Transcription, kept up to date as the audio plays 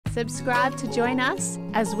Subscribe to join us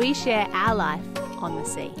as we share our life on the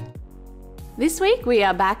sea. This week we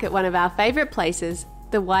are back at one of our favourite places,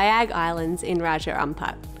 the Wayag Islands in Raja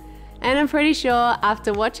Ampat. And I'm pretty sure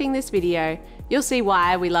after watching this video, you'll see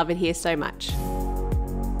why we love it here so much.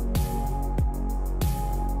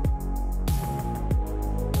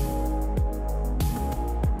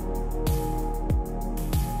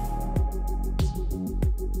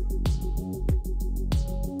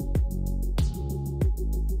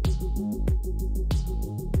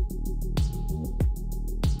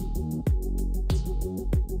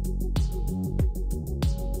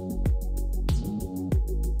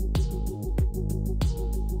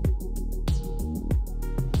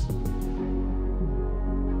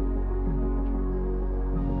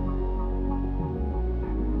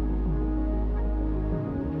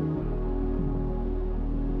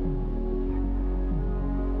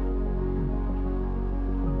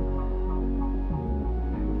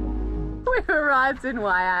 We've arrived in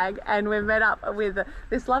Wayag and we've met up with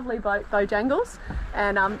this lovely boat, Bojangles,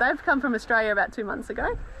 and they've come from Australia about 2 months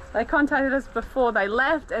ago. They contacted us before they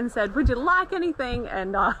left and said, would you like anything?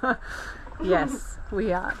 And yes,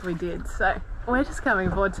 we did. So we're just coming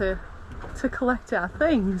aboard to collect our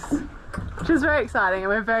things, which is very exciting, and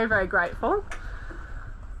we're very, very grateful.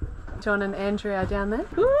 John and Andrea are down there.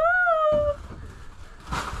 Woo!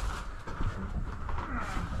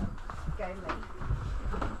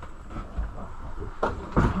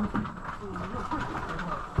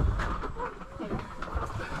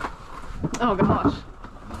 Oh gosh.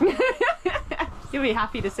 You'll be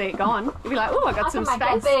happy to see it gone. You'll be like, oh, I got some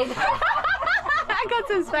space. I got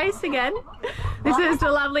some space again. This is the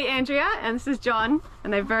lovely Andrea and this is John,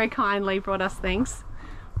 and they very kindly brought us things.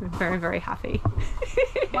 We're very, very happy.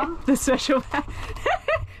 The special bag.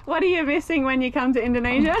 What are you missing when you come to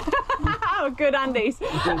Indonesia? Oh, good undies.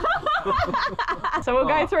 So we'll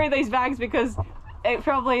go through these bags because it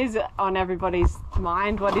probably is on everybody's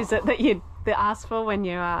mind. What is it that you ask for when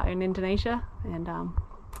you are in Indonesia? And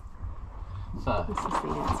so this is the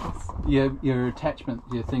answers. Your attachment,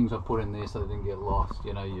 your things I put in there so they didn't get lost.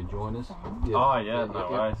 You know, your joiners. Oh yeah, no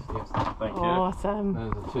worries. Thank you. Awesome.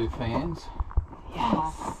 Those are 2 fans.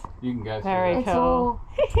 Yes. You can go Very through. cool.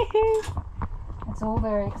 It's all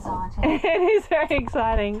very exciting. It is very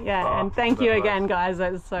exciting. Yeah, and thank you again, guys.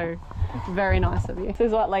 That's so very nice of you. This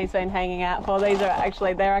is what Lee's been hanging out for. They're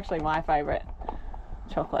actually my favourite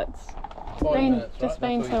chocolates. Just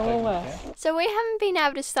been to Woolworths. So we haven't been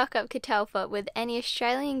able to stock up Catalpa with any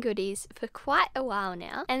Australian goodies for quite a while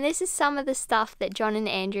now, and this is some of the stuff that John and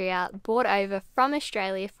Andrea brought over from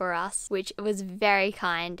Australia for us, which was very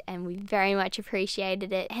kind and we very much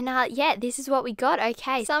appreciated it. And yeah, this is what we got.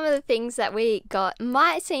 Okay, some of the things that we got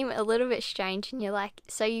might seem a little bit strange, and you're like,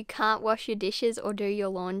 so you can't wash your dishes or do your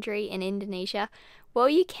laundry in Indonesia? Well,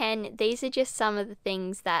 you can. These are just some of the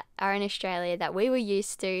things that are in Australia that we were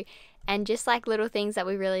used to, and just like little things that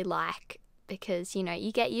we really like, because you know,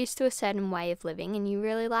 you get used to a certain way of living and you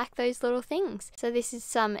really like those little things. So this is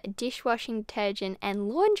some dishwashing detergent and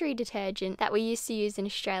laundry detergent that we used to use in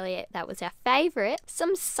Australia. That was our favourite.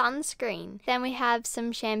 Some sunscreen. Then we have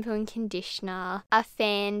some shampoo and conditioner, a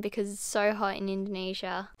fan because it's so hot in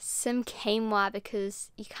Indonesia, some quinoa because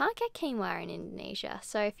you can't get quinoa in Indonesia,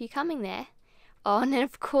 so if you're coming there. Oh, and then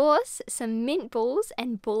of course some mint balls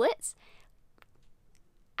and bullets,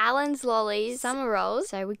 Allen's lollies, summer rolls,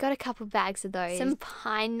 so we got a couple bags of those, some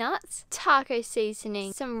pine nuts, taco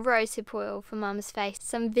seasoning, some rosehip oil for mum's face,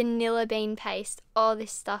 some vanilla bean paste. Oh,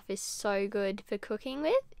 this stuff is so good for cooking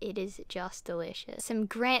with. It is just delicious. Some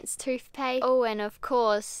Grant's toothpaste. Oh, and of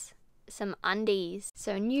course some undies.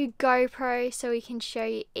 So a new GoPro so we can show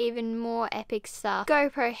you even more epic stuff.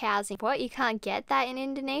 GoPro housing. What, you can't get that in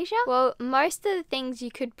Indonesia? Well, most of the things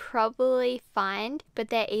you could probably find, but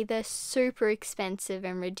they're either super expensive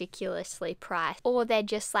and ridiculously priced, or they're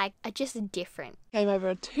just like, are just different. Came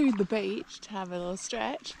over to the beach to have a little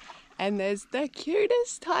stretch, and there's the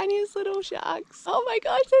cutest, tiniest little sharks. Oh my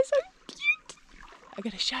gosh, they're so cute. I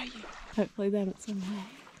gotta show you. Hopefully they're not somewhere.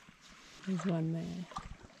 There's one there.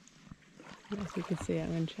 As you can see, I'm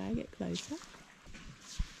going to try and get closer.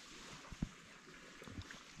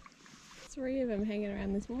 3 of them hanging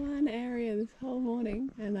around this one area this whole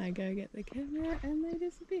morning, and I go get the camera and they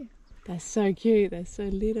disappear. They're so cute, they're so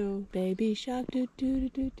little. Baby shark, do do do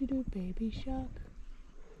do do do, baby shark.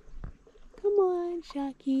 Come on,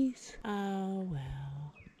 sharkies. Oh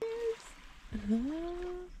well. Yes.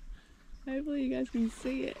 Hopefully you guys can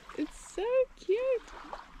see it. It's so cute.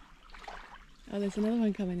 Oh, there's another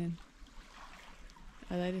one coming in.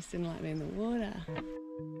 Oh, they just didn't like me in the water.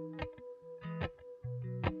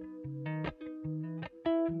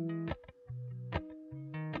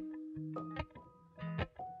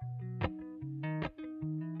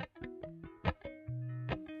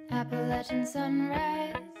 Appalachian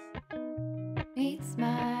sunrise meets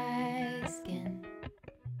my skin.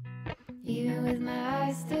 Even with my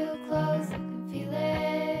eyes still closed, I can feel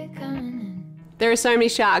it coming in. There are so many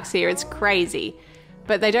sharks here, it's crazy.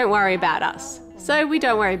 But they don't worry about us, so we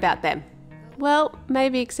don't worry about them. Well,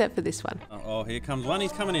 maybe except for this one. Oh, here comes one.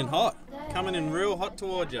 He's coming in hot. Coming in real hot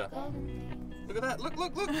towards you. Look at that. Look,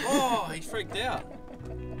 look, look. Oh, he's freaked out.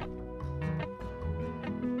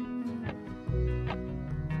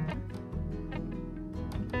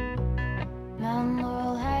 Mount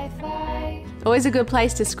Laurel high five. Always a good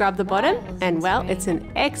place to scrub the bottom, and well, it's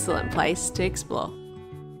an excellent place to explore.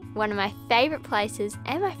 One of my favourite places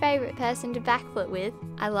and my favourite person to backflip with.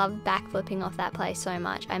 I love backflipping off that place so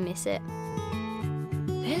much, I miss it.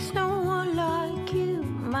 There's no one like you,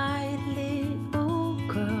 my little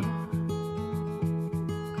girl.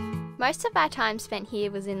 Most of our time spent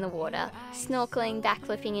here was in the water, snorkeling,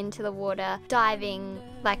 backflipping into the water, diving,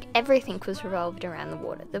 like everything was revolved around the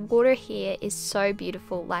water. The water here is so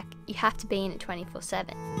beautiful, like you have to be in it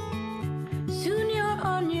 24/7. Soon you're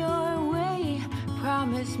on your way,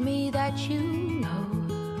 promise me that you know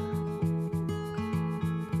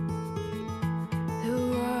the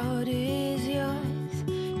world is yours,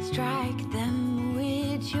 strike them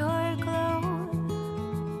with your glow.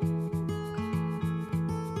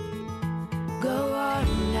 Go on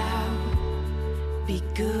now, be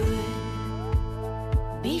good,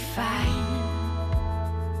 be fine,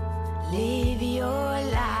 live your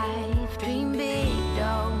life, dream big,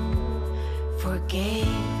 don't forget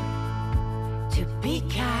to be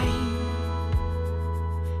kind,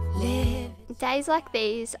 live. Days like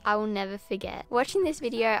these, I will never forget. Watching this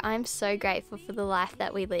video, I'm so grateful for the life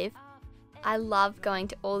that we live. I love going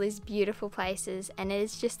to all these beautiful places, and it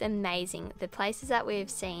is just amazing. The places that we have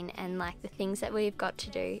seen and like the things that we've got to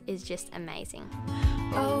do is just amazing.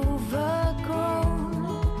 Overgrown,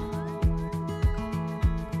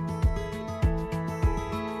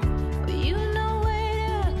 but you know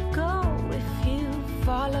where to go if you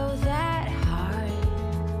follow that heart.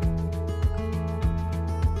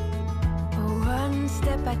 One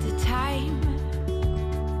step at a time,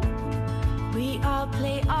 we all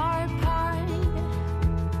play our part.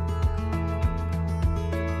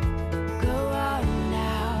 Go on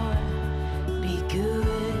now, be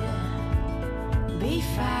good, be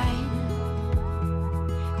fine,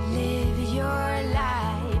 live your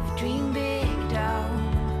life, dream big,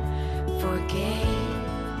 don't forget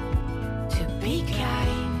to be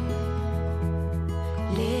kind,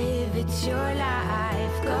 live, it's your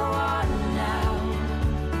life. Go on now,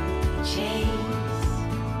 chase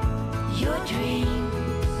your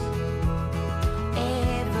dreams,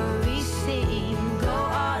 every scene. Go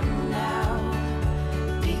on now,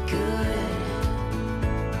 be good,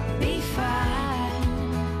 be fine,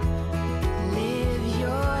 live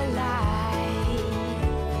your life.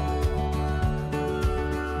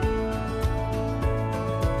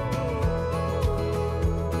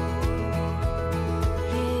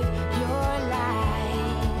 Live your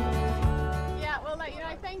life. Yeah, we'll let you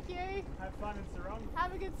know. Thank you. Have fun in Sarong.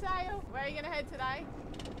 Have a good sail. Where are you going to head today?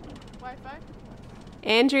 Wofo?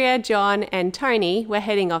 Andrea, John and Tony were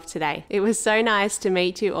heading off today. It was so nice to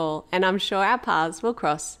meet you all, and I'm sure our paths will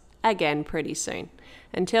cross again pretty soon.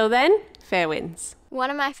 Until then, fair winds. One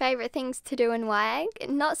of my favourite things to do in Wyag,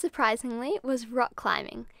 not surprisingly, was rock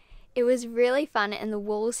climbing. It was really fun and the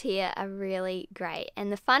walls here are really great.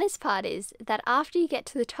 And the funnest part is that after you get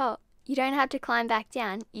to the top, you don't have to climb back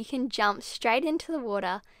down. You can jump straight into the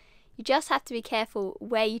water. You just have to be careful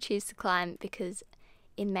where you choose to climb because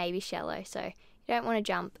it may be shallow. So you don't want to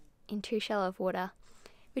jump in too shallow of water.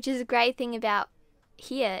 Which is a great thing about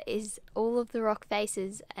here is all of the rock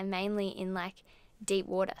faces are mainly in like deep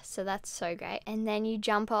water, so that's so great. And then you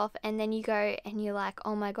jump off and then you go and you're like,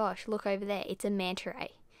 oh my gosh, look over there, it's a manta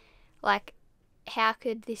ray. Like, how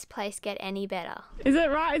could this place get any better? Is it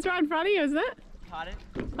right? It's right in front of you, isn't it? Pardon?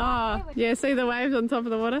 Oh, yeah, see the waves on top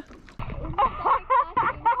of the water?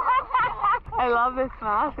 I love this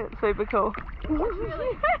mask, it's super cool.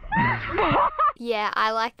 Yeah,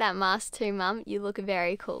 I like that mask too, Mum. You look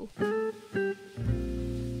very cool.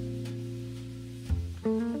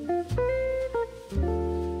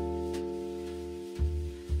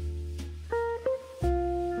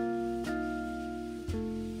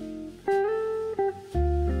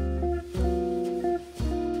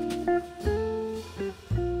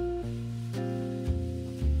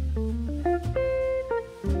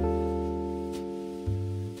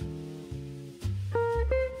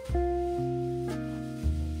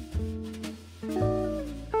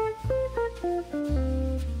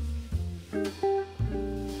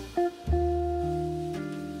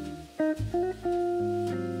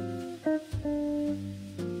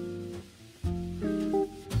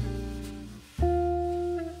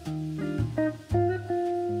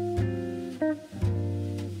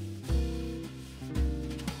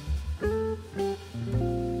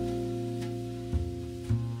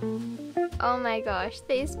 Oh my gosh,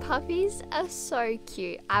 these puppies are so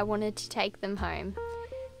cute. I wanted to take them home.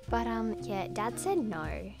 But yeah, Dad said no,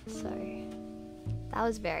 so that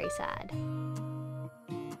was very sad.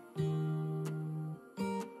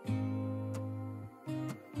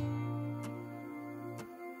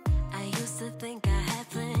 I used to think I had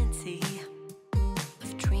plenty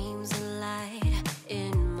of dreams and light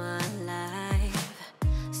in my life.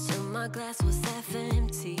 Still my glass was half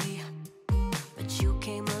empty, but you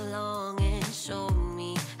came along and showed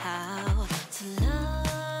me how to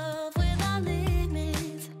love without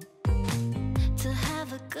limits, to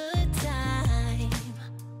have a good time.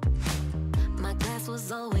 My glass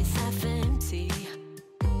was always half empty,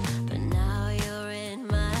 but now you're in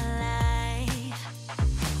my life.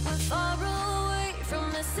 We're far away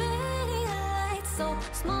from the city lights, so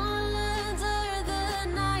small under the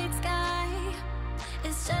night sky.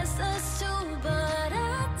 It's just us two, but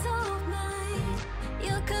I don't mind.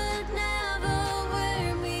 You could never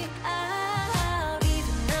wear me out,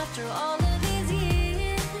 even after all of these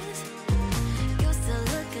years. You still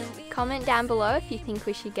look at me. Comment down below if you think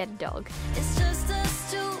we should get a dog. It's just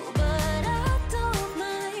us two, but I don't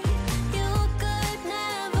mind. You could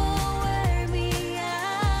never wear me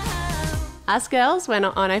out. Us girls went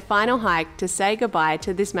on a final hike to say goodbye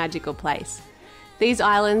to this magical place. These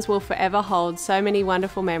islands will forever hold so many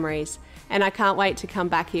wonderful memories, and I can't wait to come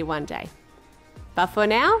back here one day. But for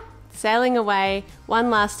now, sailing away one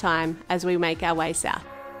last time as we make our way south.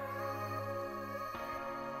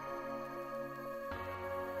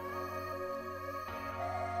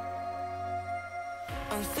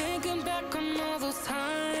 I'm thinking back on all those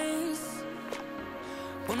times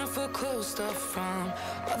when I felt closed off from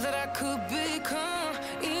all that I could become,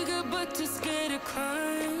 eager but too scared to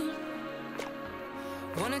climb.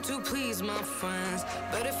 Wanted to please my friends,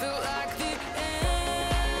 but it felt like the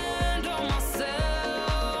end of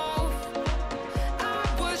myself. I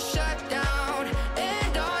was shut down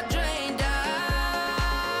and all drained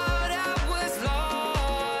out. I was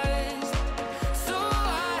lost, so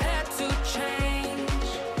I had to change.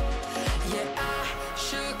 Yeah, I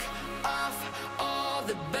shook off all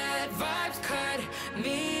the bad vibes, cut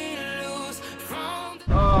me loose from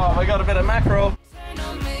the Oh, we got a bit of mackerel.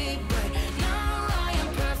 on me, but now I am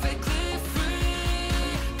perfectly free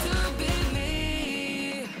to be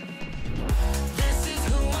me. This is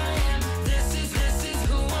who I am. This is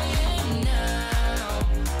who I am now.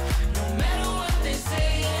 No matter what they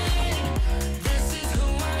say, this is who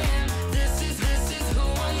I am. This is who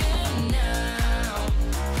I am now.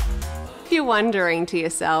 If you're wondering to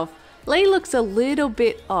yourself, Lee looks a little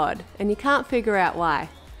bit odd and you can't figure out why.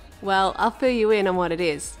 Well, I'll fill you in on what it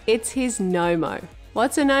is. It's his no-mo.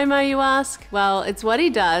 What's a no-mo, you ask? Well, it's what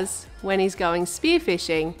he does when he's going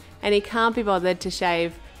spearfishing and he can't be bothered to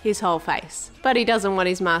shave his whole face. But he doesn't want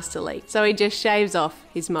his mask to leak, so he just shaves off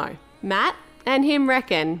his mo. Matt and him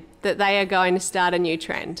reckon that they are going to start a new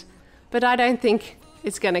trend, but I don't think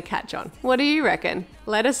it's going to catch on. What do you reckon?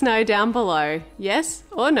 Let us know down below, yes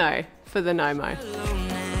or no, for the no-mo.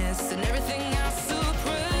 Aloneness and everything I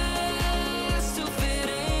suppress to fit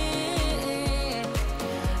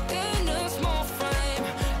in a small frame,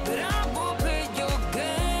 but I won't play your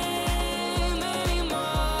game anymore.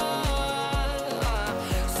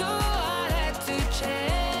 So I had to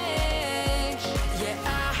change. Yeah, I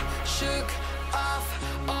shook off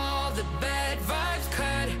all the bad vibes,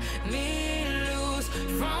 cut me loose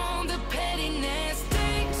from the pettiness.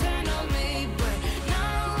 They turn on me, but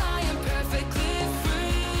now I am perfectly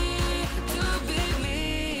free to be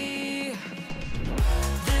me.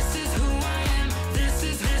 This is who I am. This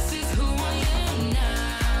is who I am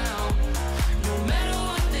now. No matter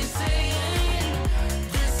what they say,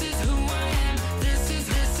 this is who I am. This is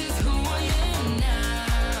who I am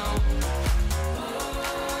now.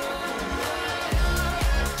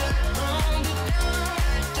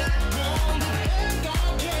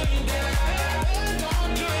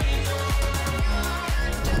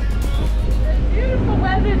 Beautiful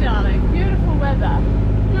weather, darling. Beautiful weather.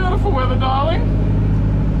 Beautiful weather, darling.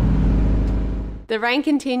 The rain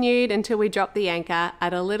continued until we dropped the anchor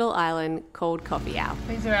at a little island called Coffee Owl.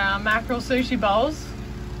 These are our mackerel sushi bowls.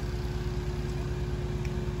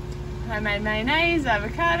 Homemade mayonnaise,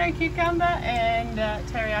 avocado, cucumber, and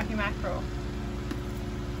teriyaki mackerel.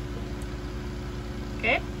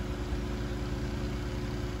 Okay.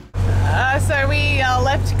 So we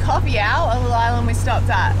left Coffee Owl, a little island we stopped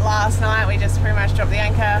at last night. We just pretty much dropped the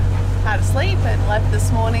anchor, had a sleep, and left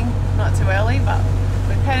this morning. Not too early, but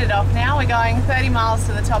we've headed off now. We're going 30 miles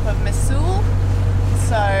to the top of Missoul.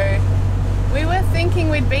 So we were thinking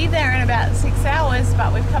we'd be there in about 6 hours,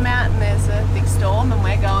 but we've come out and there's a big storm and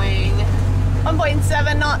we're going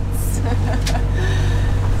 1.7 knots.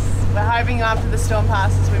 We're hoping after the storm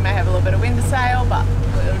passes we may have a little bit of wind to sail, but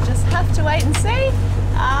we'll just have to wait and see.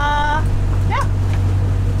 Yeah,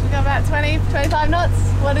 we got about 20, 25 knots.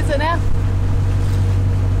 What is it now?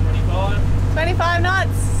 25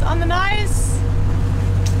 knots on the nose.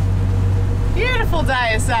 Beautiful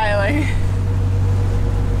day of sailing.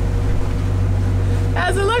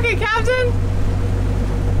 How's it looking, Captain?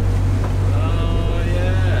 Oh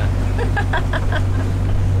yeah.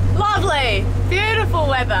 Lovely, beautiful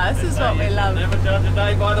weather. This is what we love. Never judge a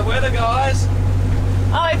day by the weather, guys.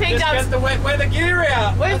 Oh, we picked Just up. get the wet weather gear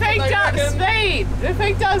out. We That's what picked they up reckon. speed. We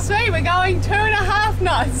picked up speed. We're going 2.5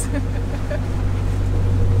 knots.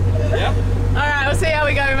 Yep. All right, we'll see how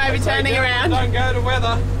we go. We may be Say, turning gentlemen, around. Don't go to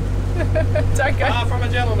weather. Don't go. Far from a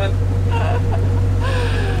gentleman.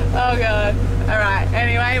 Oh god. All right.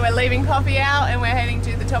 Anyway, we're leaving Coffee out and we're heading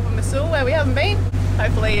to the top of Mosul where we haven't been.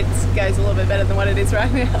 Hopefully it goes a little bit better than what it is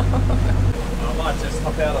right now. I might just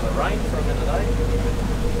hop out of the rain for a minute, eh?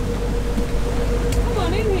 Come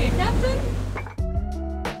on in here, Captain.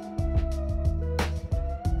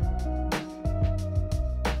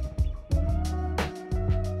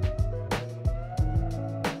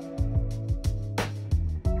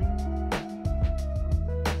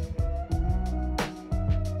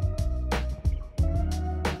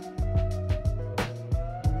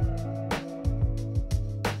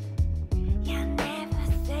 You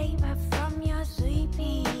never say, but from your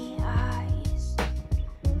sleepy eyes,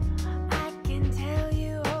 I can tell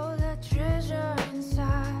you all the treasure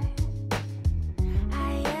inside.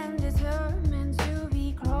 I am determined to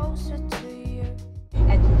be closer to you.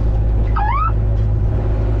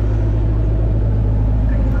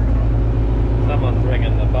 Someone's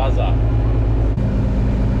ringing the buzzer.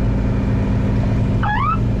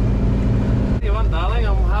 What do you want, darling?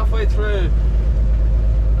 I'm halfway through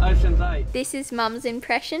Ocean's 8. This is Mum's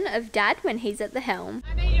impression of Dad when he's at the helm.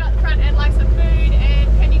 I need you at the front end like some food, and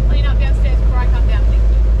can you clean up downstairs before I come down? Thank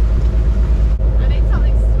you. I need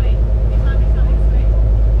something sweet. Can you find me something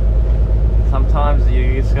sweet? Sometimes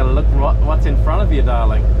you just gotta look what's in front of you,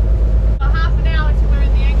 darling. About half an hour till we're in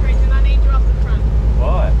the anchorage and I need you up the front.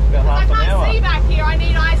 Why? It's got I half an can't hour. see back here. I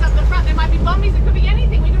need eyes up the front. There might be bombies. It could be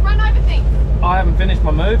anything. We could run over things. I haven't finished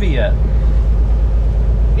my movie yet.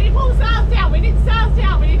 Can you pull the sails down? We need the sails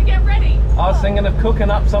down. We need to get ready. I was thinking of cooking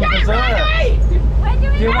up some Get dessert. ready! We're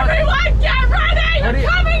doing Do you want- Everyone, get ready! What do We're you-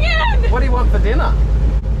 coming in! What do you want for dinner? I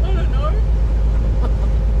don't know.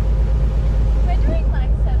 We're doing like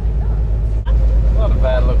 7 knots. Not a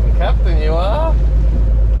bad looking captain you are.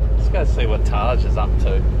 Let's go see what Taj is up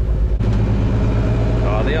to.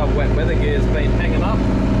 Oh, the old wet weather gear's been hanging up.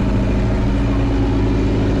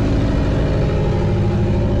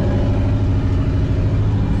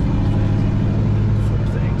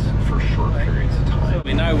 Things for short periods of time.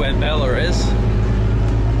 We know where Bella is.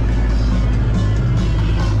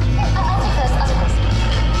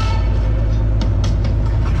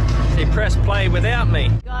 He pressed play without me.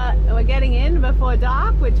 We're getting in before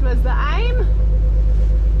dark, which was the aim.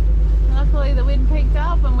 Luckily the wind picked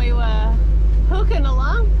up and we were hooking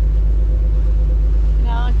along.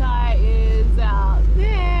 Malachi is out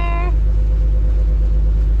there.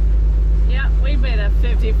 Yep, we beat a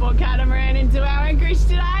 50-foot catamaran into our anchorage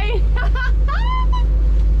today.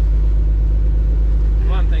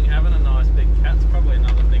 One thing having a nice big cat's probably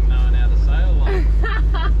another thing knowing how to sail one.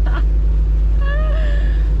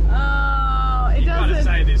 Oh, it You gotta doesn't,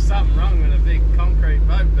 say there's something wrong with a big concrete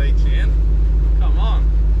boat beach in. Come on.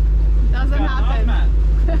 doesn't Come on, happen. Matt.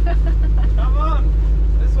 Come on.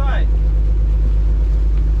 This way.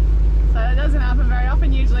 So it doesn't happen very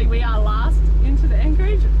often. Usually we are last into the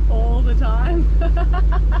anchorage all the time.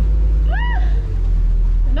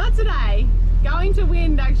 Not today. Going to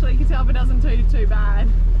wind actually, Catalpa doesn't do too bad.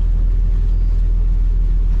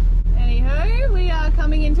 Anywho, we are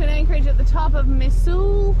coming into an anchorage at the top of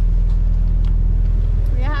Mosul.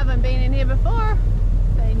 We haven't been in here before.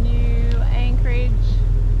 It's a new anchorage.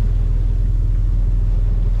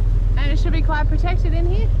 And it should be quite protected in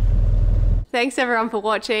here. Thanks everyone for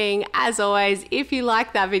watching. As always, if you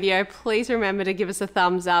liked that video, please remember to give us a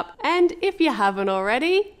thumbs up. And if you haven't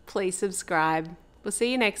already, please subscribe. We'll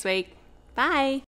see you next week. Bye.